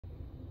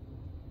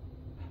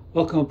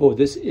Welcome aboard.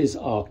 This is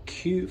our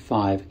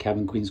Q5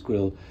 Cabin Queen's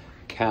Grill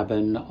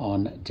cabin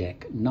on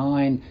deck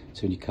 9.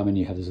 So when you come in,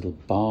 you have this little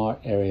bar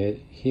area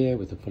here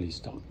with a fully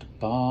stocked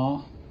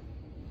bar.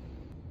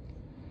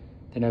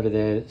 Then over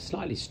there,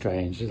 slightly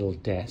strange little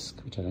desk,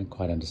 which I don't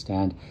quite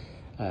understand.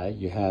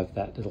 You have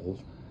that little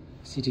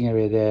seating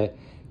area there.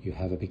 You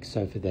have a big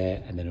sofa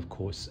there, and then of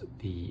course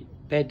the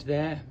bed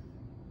there.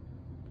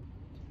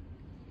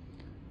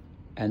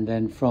 And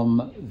then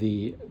from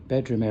the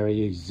bedroom area,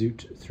 you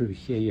zoot through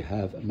here, you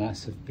have a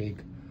massive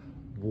big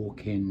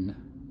walk-in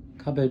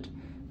cupboard,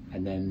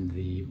 and then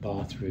the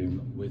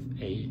bathroom with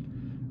a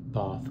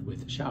bath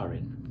with shower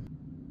in.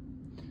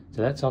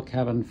 So that's our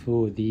cabin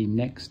for the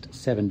next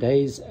 7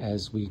 days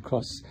as we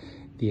cross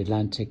the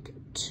Atlantic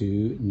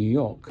to New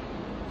York.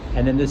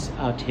 And then this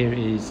out here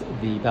is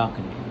the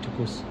balcony, which of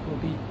course will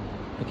be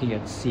looking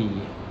at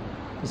sea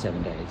for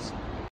 7 days.